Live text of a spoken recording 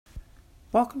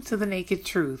Welcome to the Naked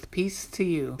Truth. Peace to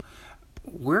you.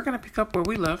 We're going to pick up where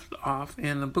we left off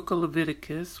in the book of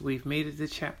Leviticus. We've made it to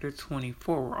chapter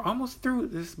 24. We're almost through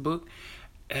this book,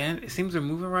 and it seems we're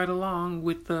moving right along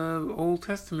with the Old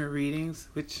Testament readings,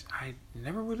 which I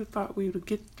never would have thought we would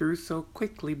get through so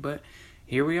quickly, but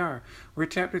here we are. We're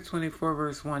chapter 24,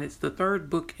 verse 1. It's the third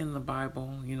book in the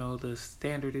Bible, the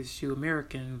standard issue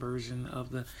American version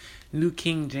of the New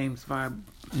King James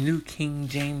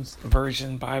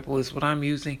Version Bible is what I'm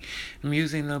using. I'm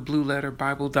using the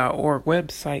blueletterbible.org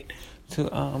website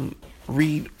to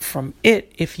read from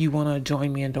it if you want to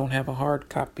join me and don't have a hard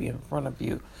copy in front of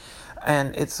you.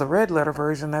 And it's a red letter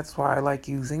version. That's why I like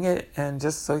using it. And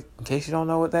just so in case you don't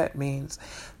know what that means,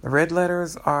 the red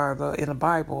letters in the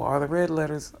Bible are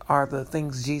the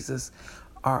things Jesus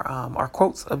are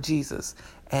quotes of Jesus.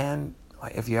 And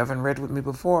if you haven't read with me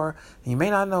before, you may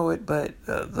not know it, but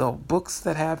the books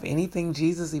that have anything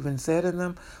Jesus even said in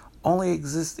them only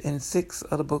exist in 6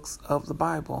 of the books of the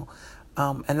Bible.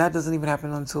 And that doesn't even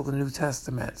happen until the New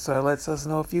Testament. So it lets us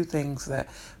know a few things that.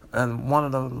 And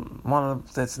one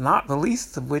of that's not the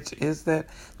least of which is that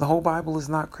the whole Bible is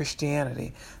not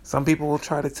Christianity. Some people will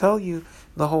try to tell you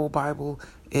the whole Bible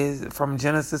is from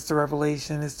Genesis to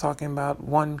Revelation is talking about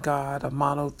one God, a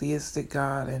monotheistic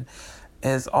God, and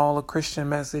is all a Christian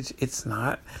message. It's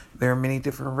not. There are many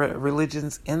different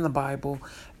religions in the Bible,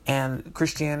 and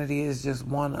Christianity is just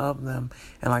one of them.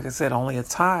 And like I said, only a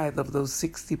tithe of those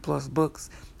 60 plus books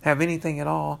have anything at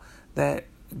all that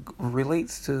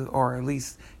relates to, or at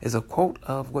least is a quote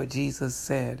of what Jesus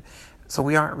said. So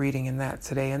we aren't reading in that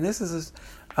today. And this is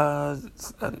a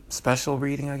special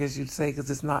reading, I guess you'd say, because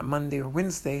it's not Monday or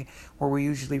Wednesday where we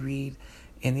usually read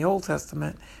in the Old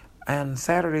Testament. And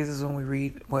Saturdays is when we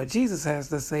read what Jesus has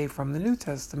to say from the New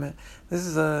Testament. This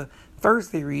is a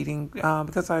Thursday reading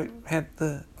because I had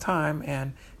the time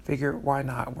and figured why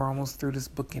not? We're almost through this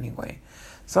book anyway.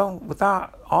 So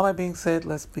without all that being said,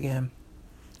 let's begin.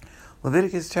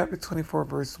 Leviticus chapter 24,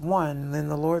 verse 1, Then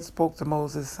the Lord spoke to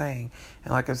Moses, saying,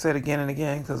 and like I said again and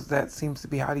again, because that seems to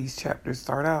be how these chapters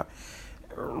start out,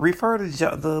 refer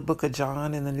to the book of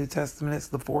John in the New Testament. It's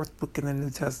the 4th book in the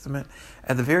New Testament.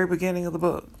 At the very beginning of the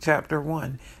book, chapter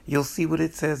 1, you'll see what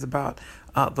it says about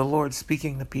the Lord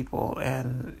speaking to people.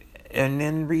 And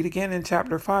then read again in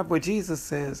chapter 5 what Jesus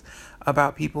says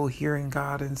about people hearing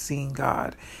God and seeing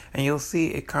God. And you'll see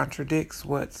it contradicts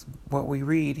what we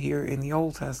read here in the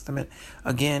Old Testament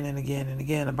again and again and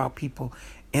again about people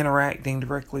interacting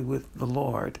directly with the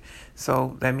Lord.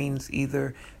 So that means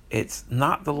either it's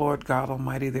not the Lord God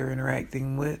Almighty they're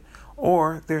interacting with,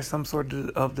 or there's some sort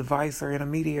of device or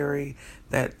intermediary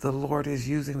that the Lord is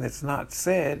using that's not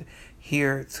said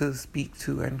here to speak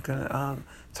to and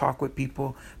talk with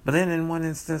people. But then in one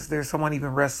instance, there's someone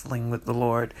even wrestling with the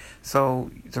Lord.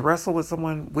 So to wrestle with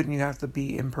someone, wouldn't you have to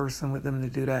be in person with them to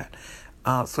do that?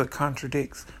 So it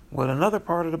contradicts what other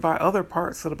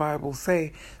parts of the Bible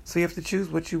say. So you have to choose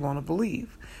what you want to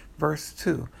believe. Verse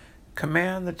 2.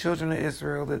 Command the children of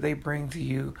Israel that they bring to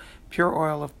you pure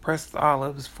oil of pressed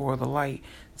olives for the light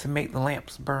to make the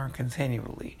lamps burn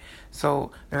continually.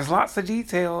 So there's lots of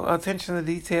attention to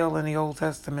detail in the Old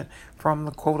Testament from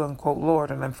the quote-unquote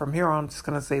Lord. And then from here on, I'm just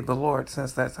going to say the Lord,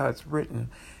 since that's how it's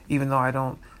written, even though I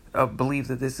don't believe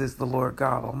that this is the Lord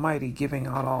God Almighty giving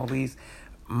out all these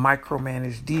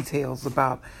micromanaged details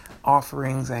about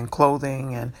offerings and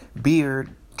clothing and beard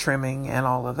trimming and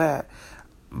all of that.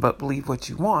 But believe what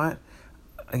you want.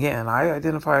 Again, I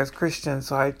identify as Christian,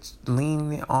 so I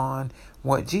lean on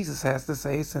what Jesus has to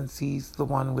say, since he's the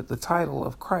one with the title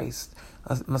of Christ,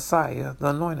 Messiah, the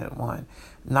Anointed One,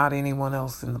 not anyone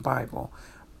else in the Bible.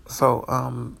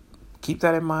 So keep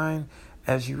that in mind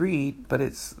as you read. But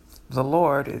it's the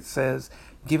Lord, it says,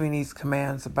 giving these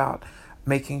commands about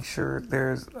making sure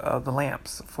there's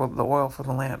the oil for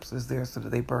the lamps is there so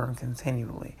that they burn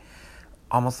continually.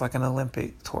 Almost like an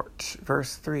Olympic torch.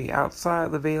 Verse 3,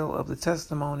 outside the veil of the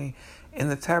testimony in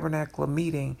the tabernacle of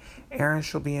meeting, Aaron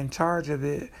shall be in charge of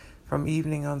it from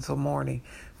evening until morning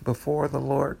before the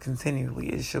Lord continually.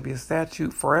 It shall be a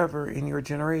statute forever in your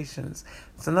generations.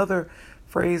 It's another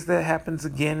phrase that happens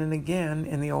again and again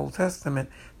in the Old Testament,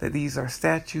 that these are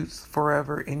statutes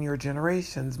forever in your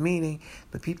generations, meaning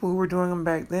the people who were doing them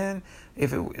back then,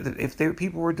 if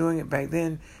people were doing it back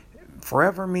then,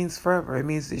 forever means forever. It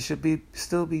means it should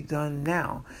still be done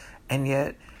now. And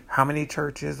yet, how many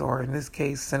churches, or in this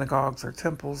case, synagogues or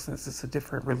temples, since it's a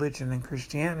different religion than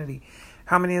Christianity,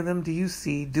 how many of them do you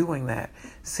see doing that?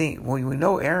 We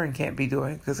know Aaron can't be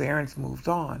doing it because Aaron's moved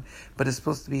on, but it's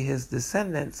supposed to be his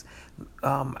descendants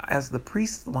as the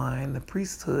priest line, the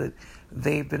priesthood.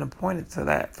 They've been appointed to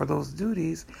that for those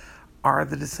duties. Are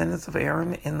the descendants of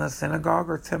Aaron in the synagogue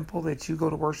or temple that you go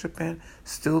to worship in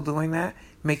still doing that?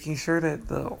 Making sure that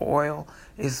the oil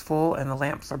is full and the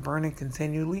lamps are burning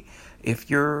continually? If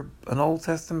you're an Old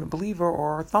Testament believer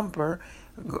or a thumper,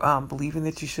 believing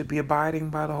that you should be abiding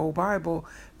by the whole Bible,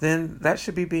 then that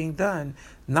should be being done.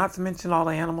 Not to mention all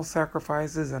the animal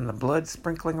sacrifices and the blood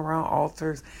sprinkling around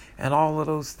altars and all of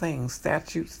those things,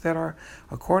 statutes that are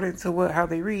according to how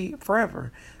they read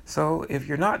forever. So if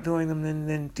you're not doing them,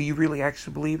 then do you really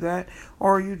actually believe that?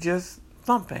 Or are you just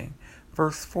thumping?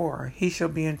 Verse 4, he shall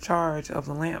be in charge of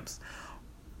the lamps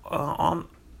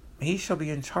he shall be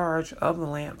in charge of the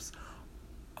lamps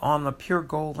on the pure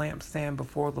gold lampstand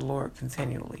before the Lord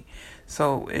continually.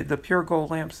 So the pure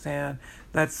gold lampstand,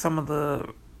 that's some of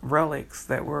the relics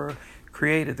that were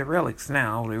created. The relics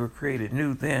now, they were created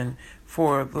new then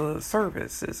for the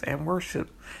services and worship.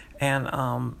 And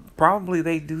probably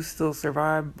they do still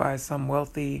survive by some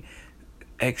wealthy,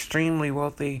 extremely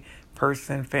wealthy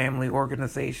person, family,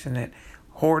 organization that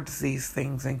hoards these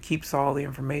things and keeps all the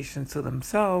information to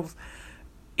themselves,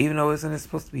 even though isn't it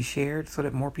supposed to be shared so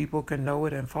that more people can know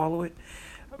it and follow it?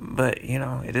 But,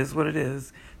 it is what it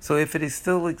is. So if it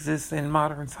still exists in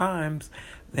modern times,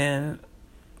 then,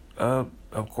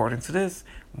 according to this,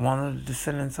 one of the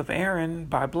descendants of Aaron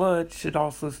by blood should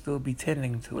also still be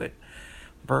tending to it.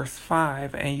 Verse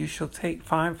 5, and you shall take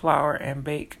fine flour and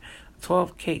bake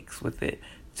 12 cakes with it.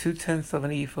 2/10 of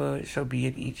an ephah shall be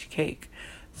in each cake.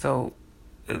 So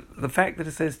the fact that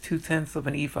it says 2/10 of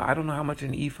an ephah, I don't know how much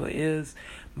an ephah is,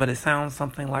 but it sounds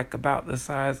something like about the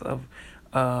size of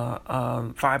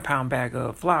a 5-pound bag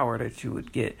of flour that you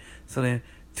would get. So then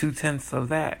 2/10 of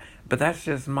that. But that's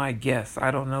just my guess. I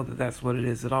don't know that that's what it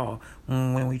is at all.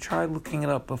 When we tried looking it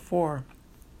up before,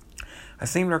 I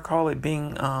seem to recall it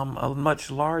being a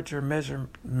much larger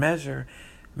measurement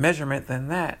than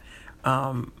that.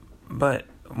 But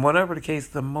whatever the case,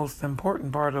 the most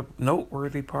important part, of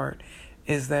noteworthy part,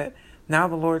 is that now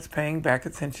the Lord's paying back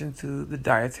attention to the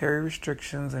dietary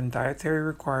restrictions and dietary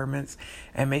requirements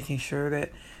and making sure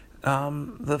that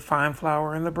the fine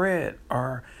flour and the bread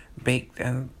are baked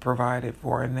and provided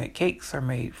for and that cakes are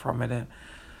made from it. And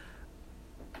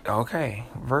okay,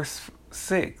 verse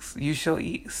 6, you shall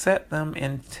set them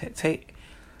in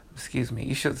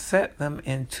you should set them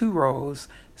in 2 rows,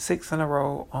 6 in a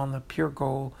row on the pure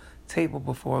gold table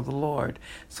before the Lord.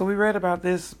 So we read about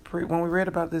this when we read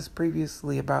about this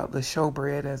previously about the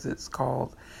showbread, as it's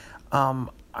called.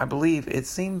 I believe it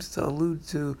seems to allude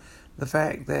to the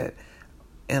fact that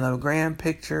in a grand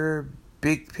picture,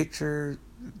 big picture,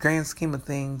 grand scheme of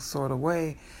things sort of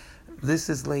way, this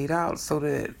is laid out so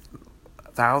that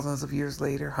thousands of years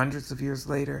later, hundreds of years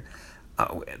later,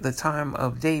 the time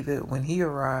of David, when he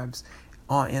arrives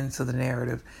on into the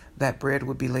narrative, that bread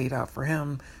would be laid out for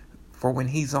him for when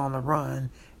he's on the run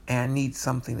and needs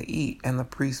something to eat, and the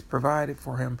priest provided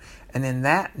for him. And then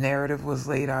that narrative was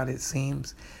laid out, it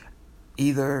seems,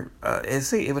 either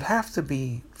it would have to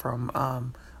be from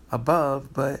above,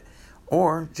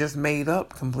 or just made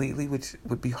up completely, which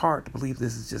would be hard to believe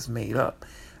this is just made up.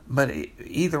 But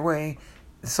either way,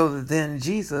 so that then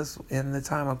Jesus, in the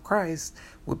time of Christ,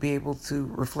 would be able to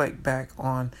reflect back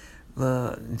on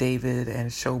the David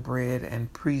and showbread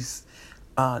and priest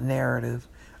narrative.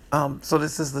 So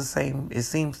this is the same. It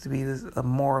seems to be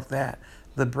more of that,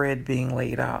 the bread being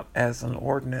laid out as an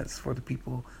ordinance for the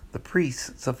people, the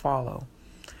priests, to follow.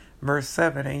 Verse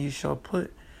 7, and you shall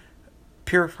put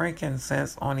pure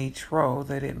frankincense on each row,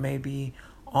 that it may be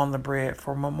on the bread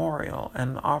for memorial,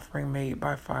 an offering made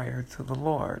by fire to the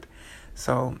Lord.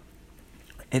 So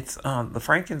it's the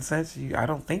frankincense. I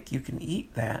don't think you can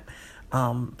eat that.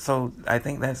 So I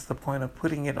think that's the point of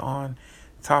putting it on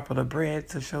top of the bread,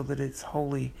 to show that it's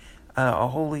holy, a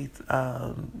holy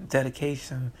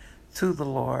dedication to the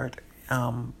Lord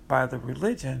by the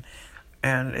religion.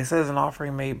 And it says an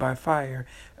offering made by fire.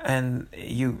 And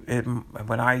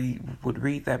when I would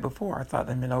read that before, I thought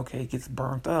that meant, okay, it gets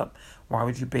burnt up. Why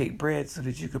would you bake bread so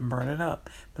that you can burn it up?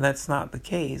 But that's not the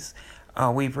case.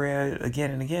 We've read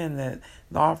again and again that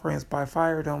the offerings by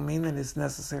fire don't mean that it's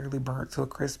necessarily burnt to a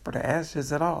crisp or to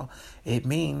ashes at all. It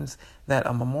means that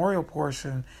a memorial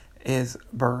portion is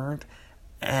burned,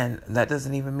 and that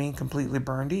doesn't even mean completely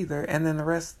burned either. And then the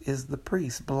rest is the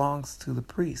priest, belongs to the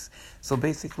priest. So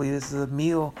basically this is a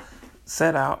meal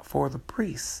set out for the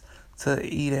priests to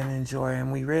eat and enjoy.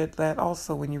 And we read that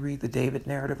also when you read the David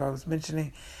narrative I was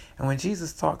mentioning. And when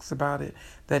Jesus talks about it,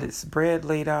 that it's bread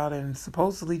laid out and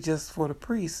supposedly just for the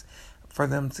priests, for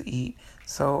them to eat.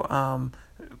 So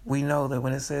we know that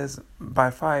when it says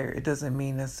by fire, it doesn't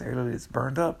mean necessarily that it's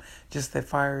burned up, just that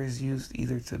fire is used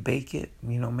either to bake it,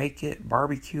 make it,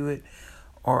 barbecue it,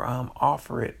 or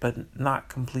offer it, but not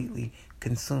completely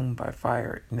consumed by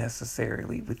fire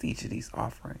necessarily with each of these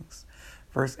offerings.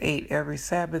 Verse 8, every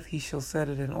Sabbath he shall set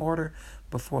it in order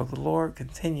before the Lord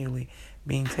continually,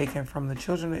 being taken from the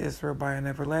children of Israel by an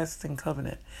everlasting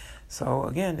covenant. So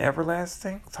again,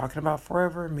 everlasting, talking about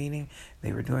forever, meaning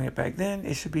they were doing it back then.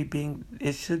 It should be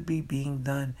being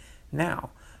done now.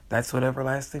 That's what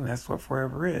everlasting, that's what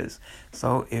forever is.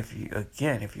 So if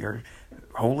your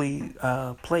holy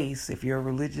place, if your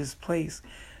religious place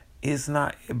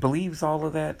believes all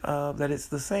of that, that it's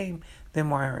the same, then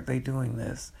why aren't they doing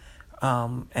this?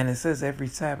 And it says every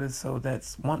Sabbath, so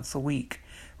that's once a week.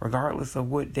 Regardless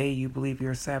of what day you believe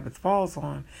your Sabbath falls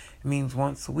on, it means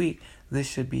once a week this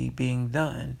should be being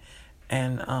done.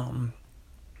 And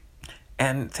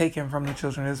taken from the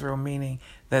children of Israel, meaning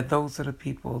that those are the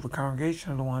people, the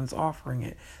congregation are the ones offering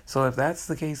it. So if that's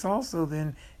the case also,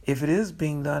 then if it is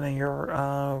being done in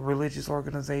your religious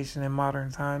organization in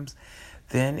modern times,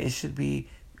 then it should be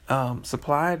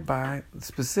supplied by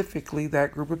specifically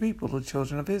that group of people, the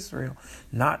children of Israel,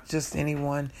 not just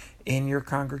anyone in your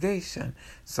congregation.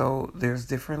 So there's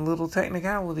different little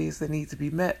technicalities that need to be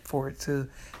met for it to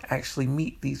actually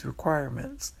meet these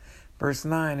requirements. Verse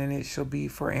 9, and it shall be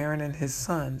for Aaron and his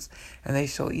sons, and they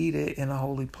shall eat it in a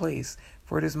holy place,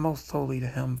 for it is most holy to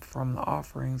him from the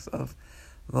offerings of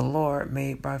the Lord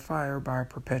made by fire by a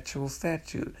perpetual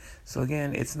statute. So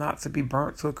again, it's not to be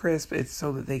burnt to a crisp, it's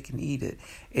so that they can eat it.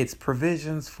 It's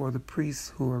provisions for the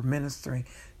priests who are ministering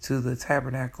to the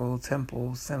tabernacle,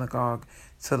 temple, synagogue,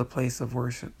 to the place of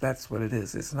worship. That's what it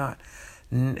is. It's not,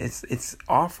 it's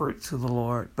offered to the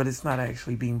Lord, but it's not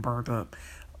actually being burnt up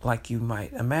like you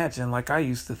might imagine, like I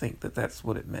used to think that that's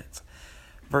what it meant.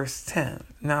 Verse 10,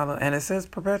 and it says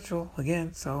perpetual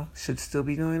again, so should still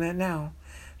be doing that now.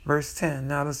 Verse 10,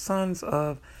 now the son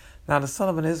of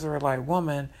an Israelite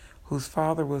woman whose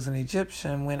father was an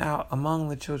Egyptian went out among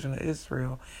the children of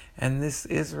Israel, and this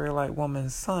Israelite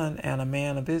woman's son and a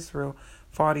man of Israel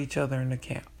fought each other in the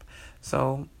camp.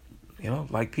 So,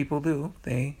 like people do,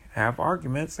 they have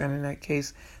arguments, and in that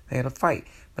case, they had a fight.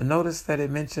 But notice that it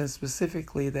mentions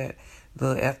specifically that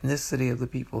the ethnicity of the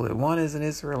people, that one is an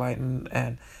Israelite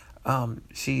and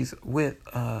she's with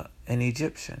an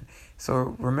Egyptian.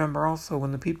 So remember also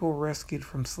when the people were rescued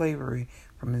from slavery,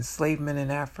 from enslavement in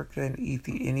Africa and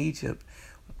in Egypt,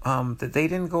 that they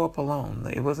didn't go up alone.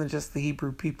 It wasn't just the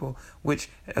Hebrew people, which,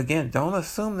 again, don't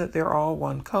assume that they're all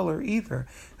one color either.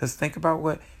 Because think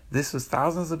about this was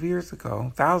thousands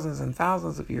and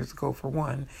thousands of years ago for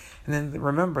one. And then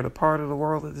remember the part of the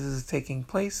world that this is taking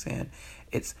place in.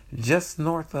 It's just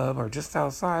north of or just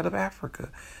outside of Africa.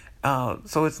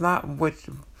 So it's not what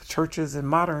churches in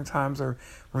modern times or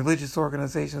religious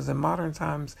organizations in modern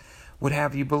times would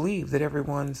have you believe, that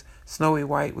everyone's snowy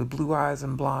white with blue eyes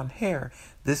and blonde hair.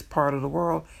 This part of the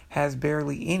world has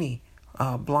barely any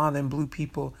blonde and blue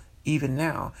people even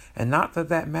now. And not that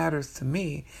that matters to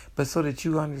me, but so that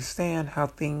you understand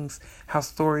how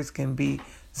stories can be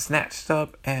snatched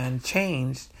up and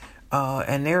changed,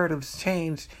 and narratives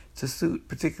changed to suit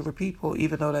particular people,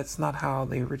 even though that's not how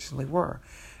they originally were.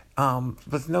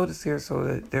 But notice here, so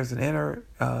that there's an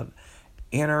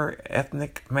inner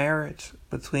ethnic marriage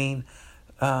between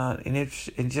an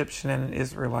Egyptian and an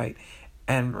Israelite.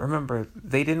 And remember,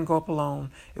 they didn't go up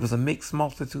alone. It was a mixed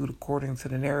multitude according to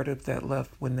the narrative that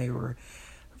left when they were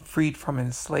freed from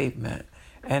enslavement.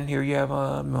 And here you have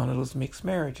one of those mixed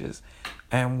marriages,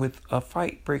 and with a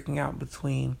fight breaking out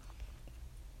between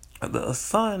the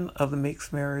son of the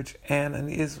mixed marriage and an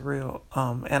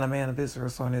and a man of Israel,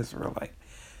 so an Israelite.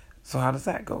 So how does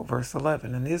that go? Verse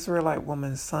 11, an Israelite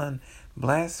woman's son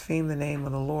blasphemed the name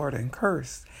of the Lord and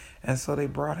cursed, and so they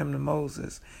brought him to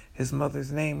Moses. His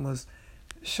mother's name was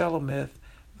Shelomith,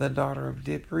 the daughter of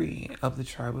Dibri of the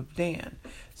tribe of Dan.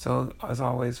 So as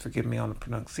always, forgive me on the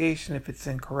pronunciation if it's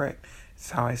incorrect.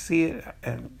 It's how I see it,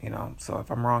 and so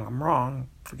if I'm wrong,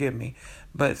 forgive me.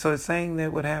 But so it's saying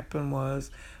that what happened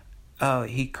was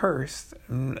he cursed,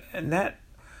 and that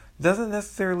doesn't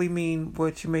necessarily mean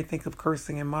what you may think of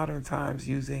cursing in modern times,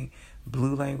 using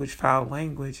blue language, foul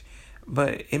language,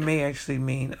 but it may actually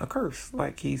mean a curse,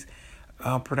 like he's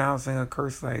pronouncing a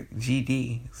curse like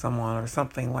GD someone or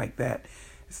something like that.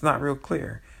 It's not real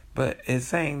clear, but it's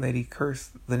saying that he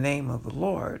cursed the name of the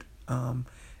Lord, and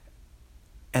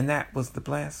that was the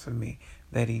blasphemy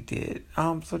that he did.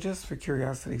 So just for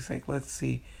curiosity's sake, let's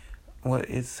see what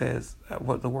it says,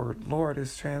 what the word Lord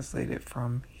is translated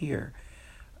from here.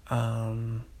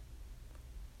 On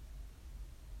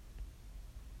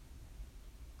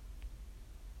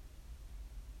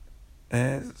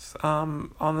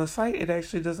the site, it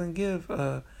actually doesn't give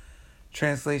a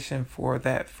translation for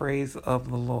that phrase of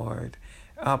the Lord.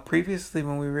 Previously,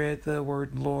 when we read the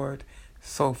word Lord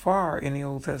so far in the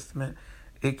Old Testament,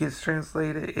 it gets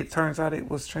translated. It turns out it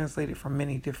was translated from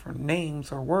many different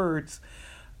names or words.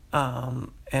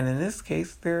 And in this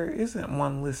case, there isn't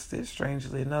one listed,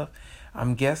 strangely enough.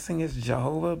 I'm guessing it's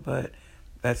Jehovah, but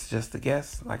that's just a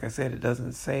guess. Like I said, it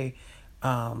doesn't say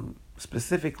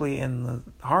specifically in the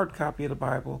hard copy of the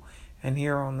Bible, and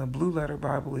here on the blue letter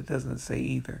Bible, it doesn't say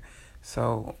either.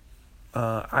 So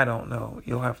I don't know.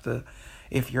 You'll have to,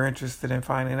 if you're interested in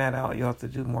finding that out, you'll have to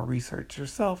do more research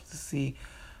yourself to see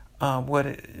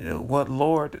what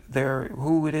Lord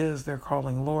who it is they're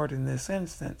calling Lord in this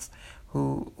instance,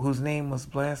 whose name was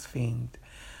blasphemed.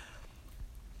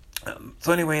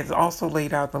 So anyway, it's also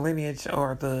laid out the lineage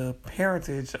or the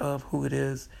parentage of who it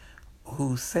is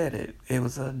who said it. It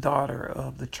was a daughter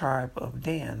of the tribe of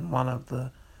Dan, one of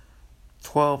the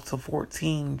 12 to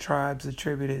 14 tribes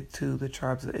attributed to the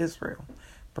tribes of Israel.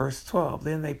 Verse 12,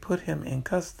 then they put him in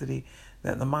custody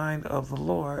that the mind of the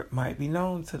Lord might be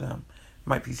shown to them,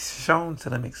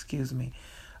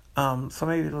 So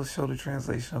maybe it'll show the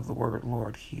translation of the word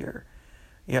Lord here.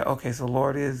 Yeah, okay, so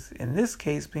Lord is, in this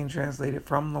case, being translated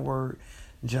from the word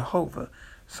Jehovah.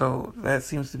 So that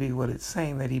seems to be what it's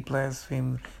saying, that he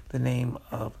blasphemed the name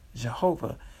of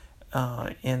Jehovah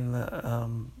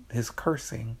in his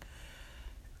cursing.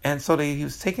 And so he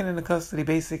was taken into custody,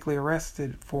 basically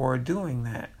arrested for doing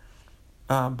that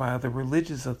by the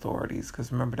religious authorities.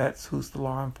 Because remember, that's who's the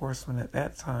law enforcement at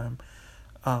that time.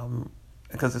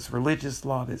 Because it's religious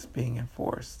law that's being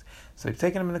enforced. So they've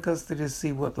taken him into custody to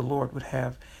see what the Lord would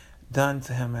have done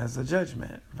to him as a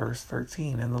judgment. Verse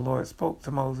 13, and the Lord spoke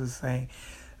to Moses saying,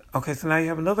 okay, so now you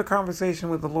have another conversation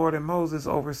with the Lord and Moses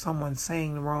over someone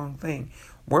saying the wrong thing.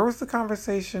 Where was the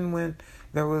conversation when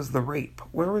there was the rape?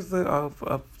 Where was the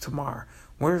of Tamar?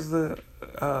 Where's the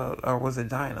or was it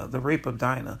Dinah? The rape of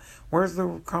Dinah. Where's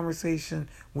the conversation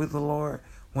with the Lord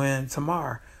when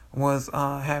Tamar was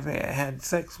had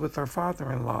sex with her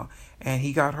father-in-law and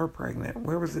he got her pregnant?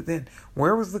 Where was it then?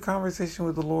 Where was the conversation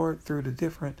with the Lord through the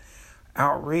different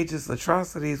outrageous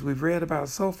atrocities we've read about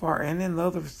so far, and then the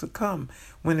others to come,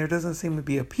 when there doesn't seem to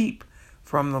be a peep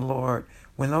from the Lord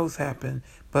when those happen?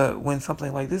 But when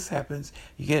something like this happens,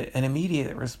 you get an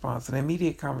immediate response, an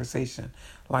immediate conversation,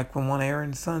 like when one of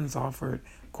Aaron's sons offered,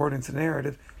 according to the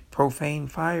narrative, profane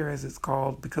fire, as it's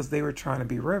called, because they were trying to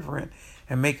be reverent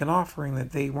and make an offering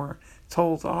that they weren't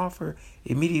told to offer,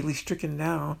 immediately stricken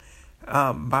down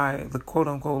by the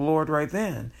quote-unquote Lord right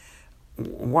then.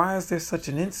 Why is there such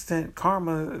an instant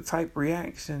karma type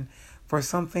reaction for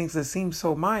some things that seem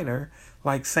so minor,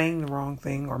 like saying the wrong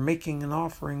thing or making an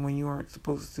offering when you aren't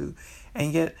supposed to,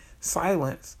 and yet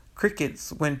silence,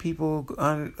 crickets, when people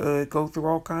go through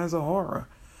all kinds of horror?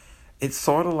 It's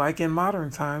sort of like in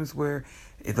modern times where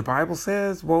the Bible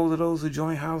says, woe to those who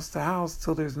join house to house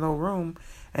till there's no room.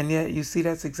 And yet you see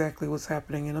that's exactly what's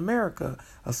happening in America,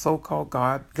 a so-called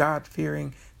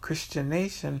God-fearing Christian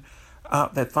nation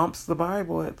that thumps the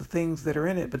Bible at the things that are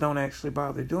in it, but don't actually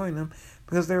bother doing them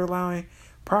because they're allowing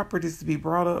properties to be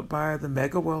brought up by the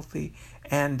mega wealthy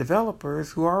and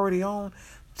developers who already own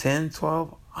 10, 12,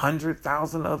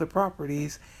 100,000 other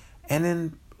properties,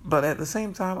 but at the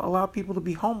same time allow people to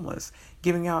be homeless,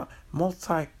 giving out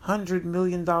multi-$100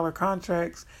 million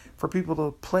contracts for people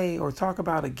to play or talk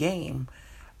about a game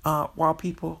while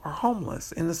people are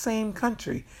homeless in the same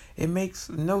country. It makes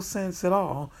no sense at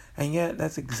all, and yet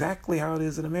that's exactly how it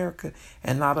is in America,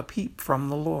 and not a peep from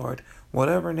the Lord.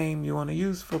 Whatever name you want to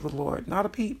use for the Lord, not a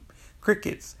peep.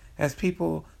 Crickets, as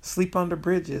people sleep under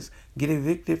bridges, get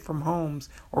evicted from homes,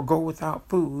 or go without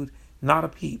food, not a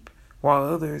peep, while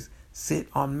others sit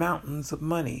on mountains of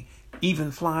money,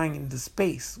 even flying into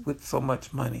space with so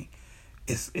much money.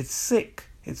 It's sick.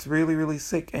 It's really, really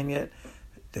sick, and yet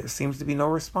there seems to be no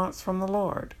response from the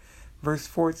Lord. Verse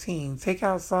 14, take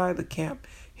outside the camp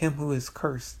him who is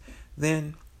cursed.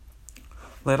 Then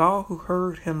let all who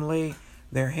heard him lay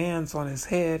their hands on his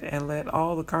head, and let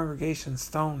all the congregation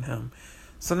stone him.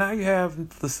 So now you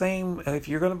have the same, if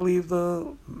you're going to believe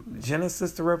the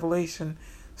Genesis to Revelation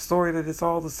story, that it's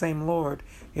all the same Lord.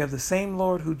 You have the same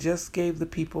Lord who just gave the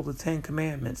people the 10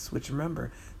 Commandments, which,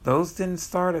 remember, those didn't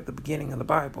start at the beginning of the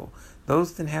Bible.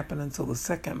 Those didn't happen until the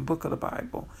second book of the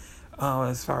Bible.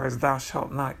 As far as thou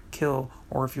shalt not kill,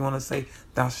 or if you want to say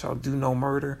thou shalt do no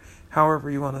murder,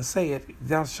 however you want to say it,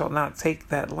 thou shalt not take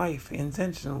that life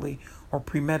intentionally or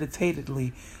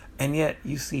premeditatedly. And yet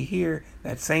you see here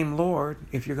that same Lord,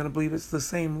 if you're going to believe it's the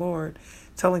same Lord,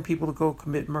 telling people to go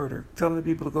commit murder, telling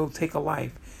people to go take a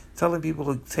life, telling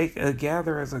people to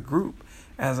gather as a group,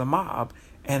 as a mob,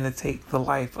 and to take the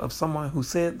life of someone who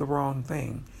said the wrong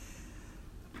thing.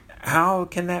 How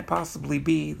can that possibly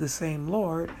be the same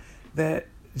Lord that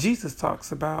Jesus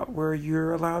talks about, where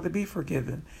you're allowed to be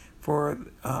forgiven for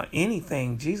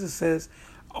anything? Jesus says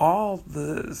all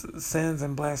the sins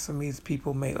and blasphemies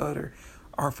people may utter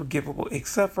are forgivable,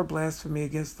 except for blasphemy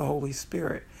against the Holy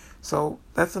Spirit. So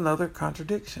that's another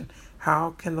contradiction.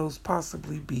 How can those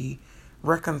possibly be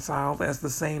reconciled as the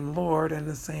same Lord and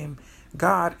the same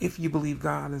God if you believe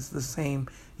God is the same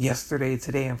yesterday,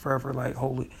 today, and forever, like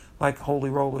holy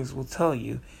rollers will tell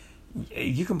you?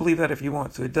 You can believe that if you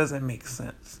want to. It doesn't make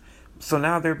sense. So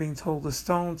now they're being told to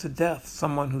stone to death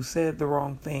someone who said the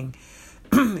wrong thing,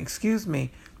 excuse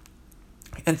me,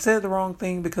 and said the wrong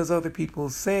thing because other people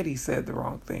said he said the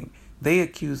wrong thing. They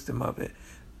accused him of it.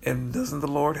 And doesn't the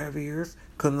Lord have ears?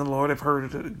 Couldn't the Lord have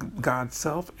heard God's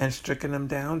self and stricken them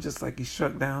down just like he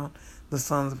struck down the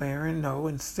sons of Aaron? No,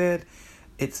 instead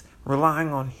it's relying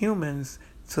on humans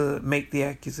to make the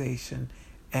accusation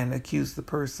and accuse the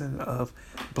person of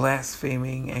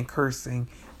blaspheming and cursing,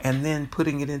 and then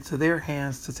putting it into their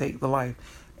hands to take the life,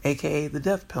 aka the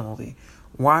death penalty.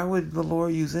 Why would the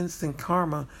Lord use instant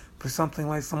karma for something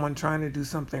like someone trying to do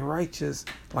something righteous,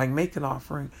 like make an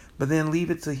offering, but then leave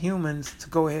it to humans to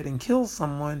go ahead and kill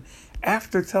someone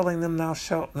after telling them thou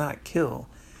shalt not kill?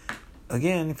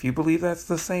 Again, if you believe that's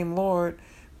the same Lord,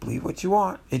 believe what you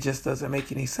want. It just doesn't make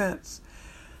any sense.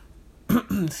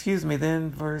 Excuse me.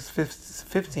 Then verse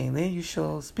 15, then you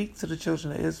shall speak to the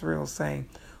children of Israel, saying,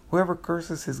 whoever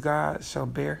curses his God shall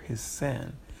bear his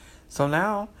sin. So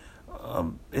now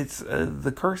it's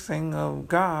the cursing of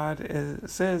God. It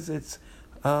says it's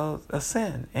a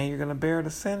sin, and you're going to bear the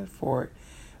sin for it.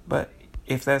 But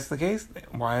if that's the case,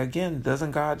 why again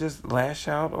doesn't God just lash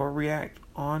out or react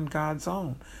on God's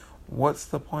own? What's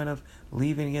the point of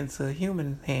leaving it into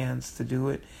human hands to do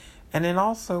it? And then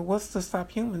also, what's to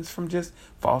stop humans from just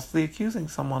falsely accusing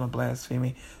someone of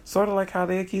blasphemy? Sort of like how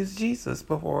they accused Jesus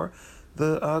before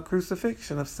the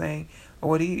crucifixion of saying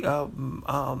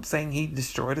saying he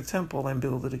destroyed a temple and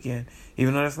built it again,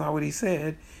 even though that's not what he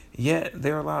said. Yet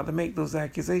they're allowed to make those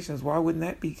accusations. Why wouldn't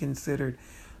that be considered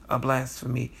a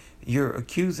blasphemy? You're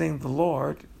accusing the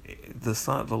Lord,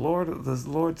 the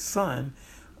Lord's Son,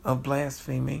 of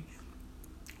blaspheming.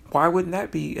 Why wouldn't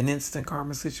that be an instant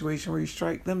karma situation where you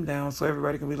strike them down so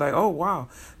everybody can be like, oh, wow,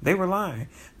 they were lying.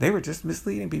 They were just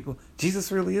misleading people.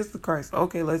 Jesus really is the Christ.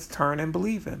 Okay, let's turn and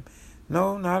believe him.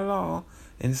 No, not at all.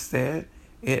 Instead,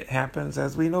 it happens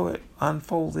as we know it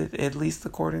unfolded, at least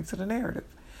according to the narrative.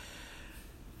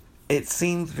 It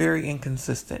seems very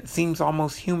inconsistent. It seems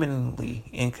almost humanly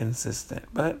inconsistent.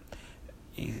 But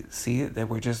you see that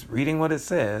we're just reading what it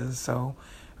says. So,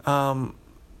 the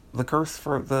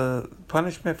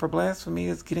punishment for blasphemy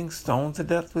is getting stoned to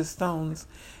death with stones.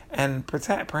 And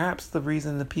perhaps the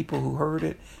reason the people who heard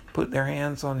it put their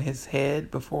hands on his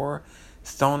head before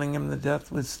stoning him to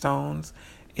death with stones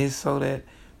is so that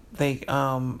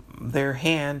their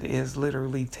hand is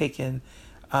literally taken,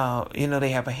 they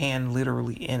have a hand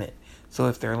literally in it. So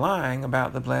if they're lying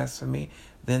about the blasphemy,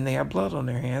 then they have blood on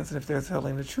their hands. And if they're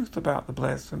telling the truth about the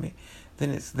blasphemy,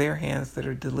 then it's their hands that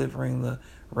are delivering the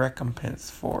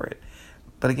recompense for it.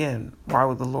 But again, why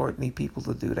would the Lord need people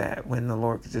to do that when the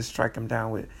Lord could just strike them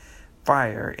down with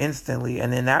fire instantly?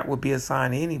 And then that would be a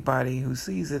sign to anybody who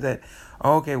sees it that,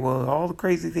 okay, well, all the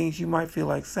crazy things you might feel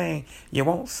like saying, you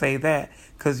won't say that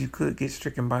because you could get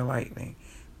stricken by lightning.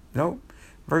 Nope.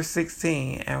 Verse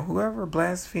 16, and whoever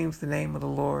blasphemes the name of the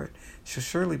Lord shall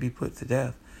surely be put to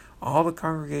death. All the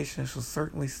congregation shall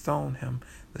certainly stone him,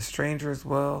 the stranger as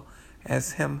well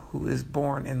as him who is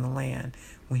born in the land.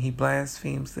 When he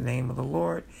blasphemes the name of the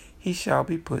Lord, he shall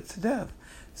be put to death.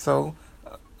 So,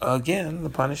 again, the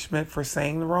punishment for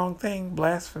saying the wrong thing,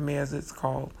 blasphemy as it's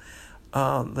called,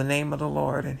 the name of the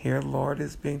Lord, and here Lord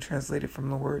is being translated from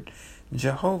the word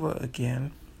Jehovah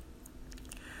again.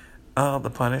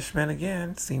 The punishment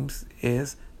again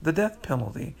is the death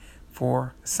penalty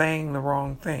for saying the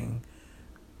wrong thing.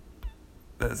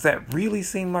 Does that really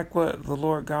seem like what the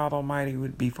Lord God Almighty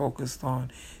would be focused on?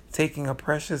 Taking a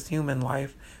precious human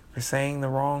life for saying the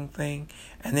wrong thing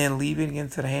and then leaving it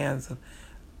into the hands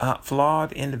of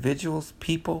flawed individuals,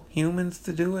 people, humans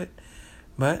to do it?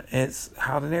 But it's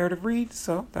how the narrative reads,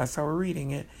 so that's how we're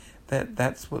reading it.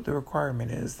 That's what the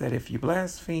requirement is, that if you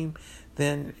blaspheme,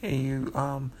 then you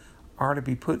are to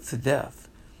be put to death.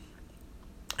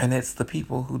 And it's the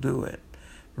people who do it.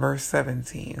 Verse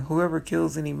 17, whoever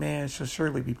kills any man shall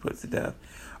surely be put to death.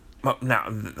 Now,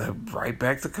 right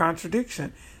back to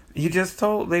contradiction.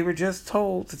 They were just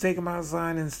told to take him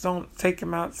outside and take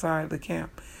him outside the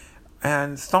camp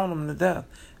and stone him to death.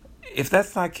 If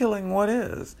that's not killing, what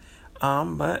is?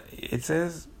 But it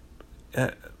says,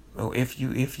 if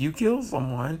you kill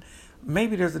someone,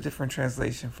 maybe there's a different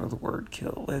translation for the word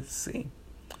kill. Let's see.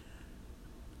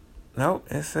 Nope,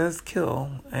 it says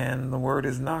kill, and the word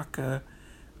is naka,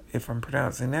 if I'm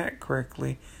pronouncing that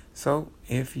correctly. So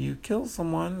if you kill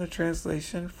someone, the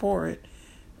translation for it,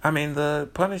 the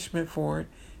punishment for it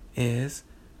is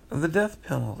the death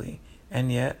penalty.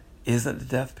 And yet, isn't the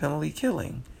death penalty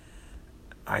killing?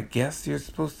 I guess you're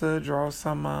supposed to draw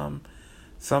some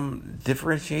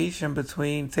differentiation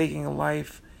between taking a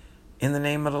life in the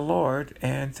name of the Lord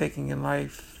and taking a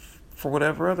life for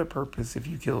whatever other purpose if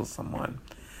you kill someone.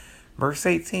 Verse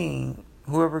 18,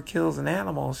 whoever kills an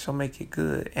animal shall make it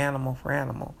good, animal for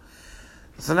animal.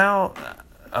 So now,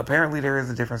 apparently there is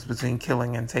a difference between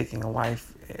killing and taking a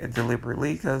life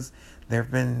deliberately, because there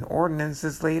have been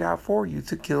ordinances laid out for you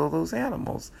to kill those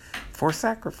animals for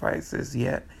sacrifices.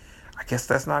 Yet, I guess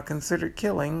that's not considered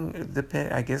killing.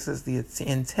 I guess it's the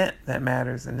intent that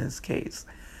matters in this case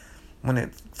when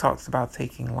it talks about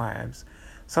taking lives.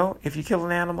 So if you kill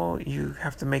an animal, you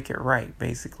have to make it right,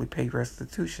 basically pay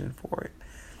restitution for it.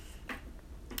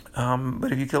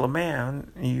 But if you kill a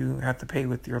man, you have to pay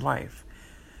with your life.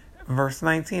 Verse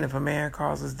 19, if a man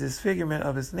causes disfigurement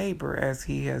of his neighbor as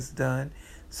he has done,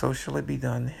 so shall it be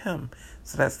done to him.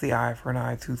 So that's the eye for an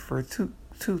eye, tooth for a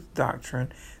tooth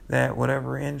doctrine, that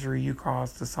whatever injury you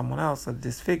cause to someone else, a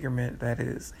disfigurement that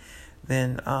is,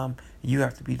 then you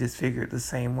have to be disfigured the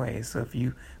same way. So if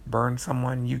you burn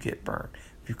someone, you get burned.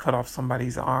 If you cut off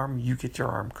somebody's arm, you get your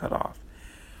arm cut off.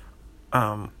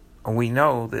 We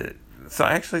know that, so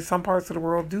actually some parts of the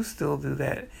world do still do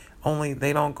that, only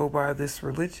they don't go by this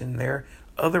religion. There are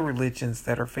other religions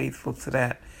that are faithful to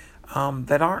that,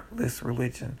 that aren't this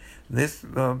religion. This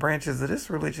branches of this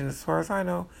religion, as far as I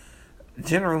know,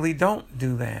 generally don't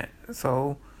do that.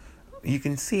 So you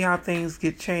can see how things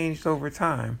get changed over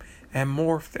time and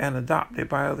morphed and adopted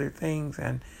by other things,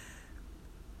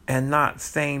 and not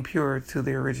staying pure to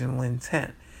the original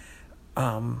intent.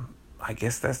 I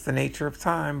guess that's the nature of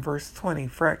time. Verse 20,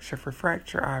 fracture for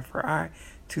fracture, eye for eye,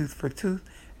 tooth for tooth.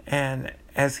 And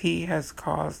as he has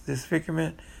caused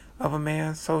disfigurement of a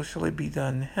man, so shall it be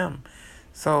done to him.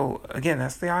 So again,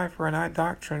 that's the eye for an eye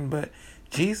doctrine. But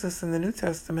Jesus in the New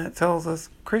Testament tells us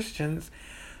Christians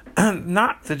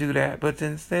not to do that, but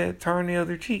instead turn the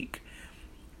other cheek.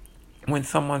 When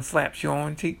someone slaps you on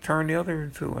one cheek, turn the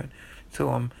other to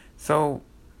them. So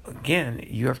again,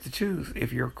 you have to choose.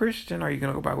 If you're a Christian, are you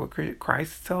going to go by what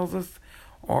Christ tells us?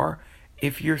 Or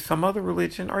if you're some other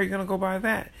religion, are you going to go by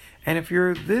that? And if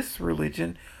you're this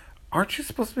religion, aren't you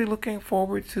supposed to be looking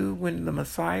forward to when the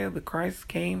Messiah, the Christ,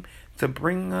 came to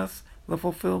bring us the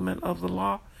fulfillment of the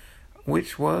law,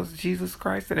 which was Jesus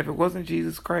Christ? And if it wasn't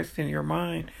Jesus Christ in your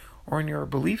mind or in your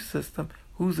belief system,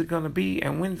 who's it going to be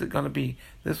and when's it going to be?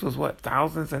 This was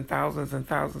thousands and thousands and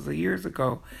thousands of years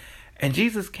ago. And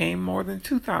Jesus came more than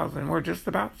 2,000, or just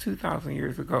about 2,000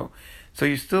 years ago. So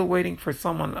you're still waiting for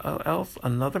someone else,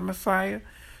 another Messiah,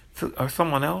 or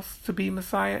someone else to be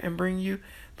Messiah and bring you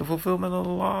the fulfillment of the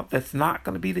law? That's not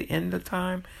going to be the end of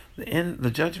time,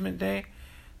 the judgment day.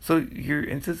 So you're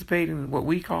anticipating what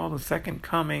we call the second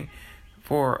coming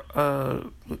for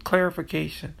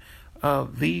clarification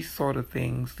of these sort of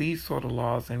things, these sort of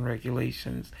laws and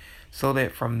regulations, so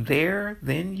that from there,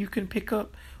 then you can pick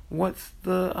up what's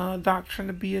the doctrine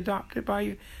to be adopted by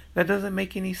you. That doesn't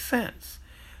make any sense.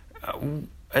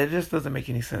 It just doesn't make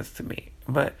any sense to me.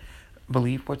 But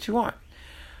believe what you want.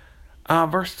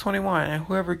 Verse 21, and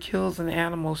whoever kills an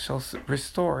animal shall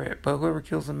restore it, but whoever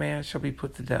kills a man shall be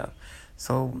put to death.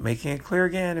 So making it clear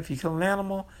again, if you kill an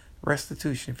animal,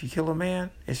 restitution. If you kill a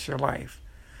man, it's your life.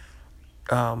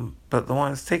 But the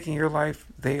ones taking your life,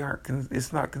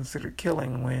 it's not considered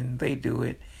killing when they do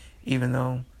it, even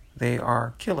though they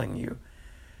are killing you.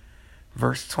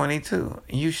 Verse 22,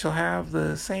 you shall have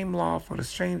the same law for the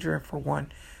stranger and for one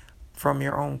from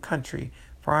your own country,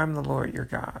 for I am the Lord your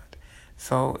God.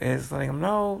 So it's letting them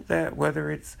know that whether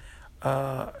it's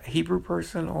a Hebrew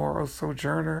person or a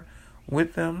sojourner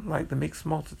with them, like the mixed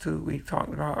multitude we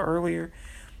talked about earlier,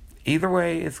 either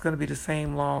way, it's going to be the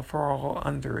same law for all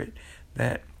under it,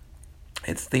 that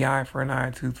it's the eye for an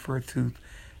eye, tooth for a tooth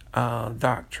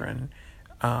doctrine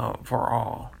for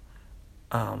all.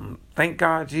 Thank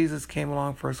God Jesus came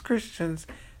along for us Christians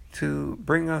to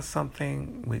bring us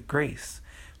something with grace.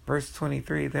 Verse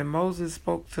 23, then Moses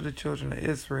spoke to the children of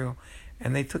Israel,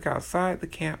 and they took outside the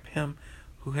camp him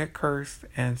who had cursed,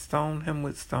 and stoned him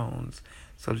with stones.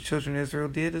 So the children of Israel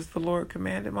did as the Lord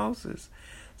commanded Moses.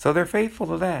 So they're faithful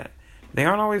to that. They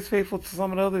aren't always faithful to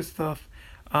some of the other stuff,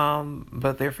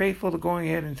 but they're faithful to going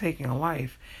ahead and taking a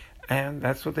life. And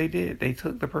that's what they did. They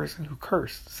took the person who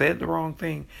cursed, said the wrong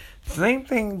thing. Same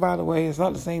thing, by the way. It's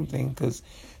not the same thing because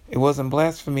it wasn't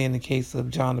blasphemy in the case of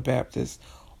John the Baptist.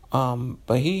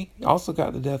 But he also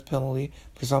got the death penalty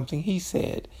for something he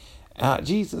said.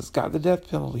 Jesus got the death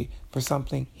penalty for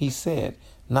something he said.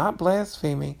 Not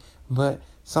blaspheming, but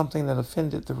something that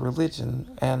offended the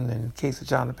religion. And in the case of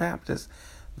John the Baptist,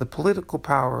 the political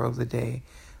power of the day,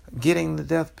 getting the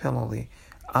death penalty.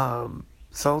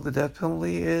 So the death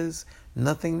penalty is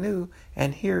nothing new.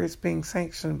 And here it's being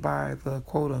sanctioned by the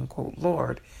quote-unquote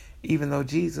Lord, even though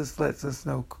Jesus lets us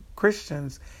know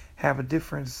Christians have a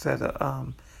different set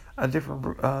of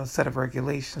set of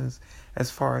regulations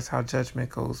as far as how judgment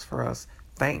goes for us.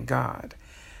 Thank God.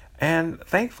 And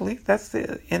thankfully, that's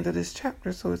the end of this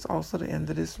chapter, so it's also the end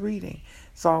of this reading.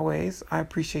 As always, I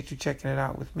appreciate you checking it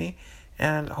out with me,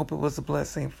 and I hope it was a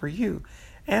blessing for you.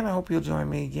 And I hope you'll join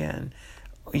me again.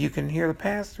 You can hear the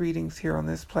past readings here on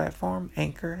this platform,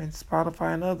 Anchor and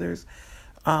Spotify and others.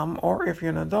 Or if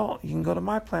you're an adult, you can go to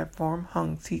my platform,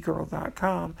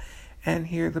 hungtgirl.com, and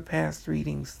hear the past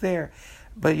readings there.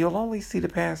 But you'll only see the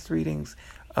past readings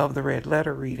of the red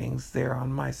letter readings there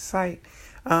on my site.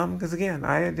 Because again,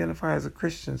 I identify as a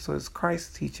Christian, so it's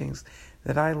Christ's teachings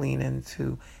that I lean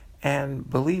into and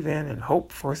believe in and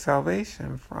hope for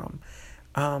salvation from.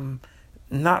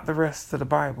 Not the rest of the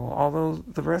Bible. Although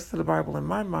the rest of the Bible, in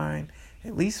my mind,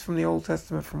 at least from the Old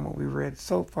Testament, from what we read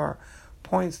so far,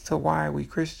 points to why we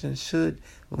Christians should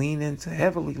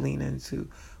heavily lean into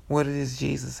what it is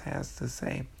Jesus has to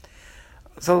say.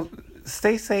 So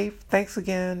stay safe. Thanks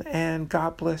again, and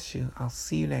God bless you. I'll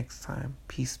see you next time.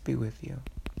 Peace be with you.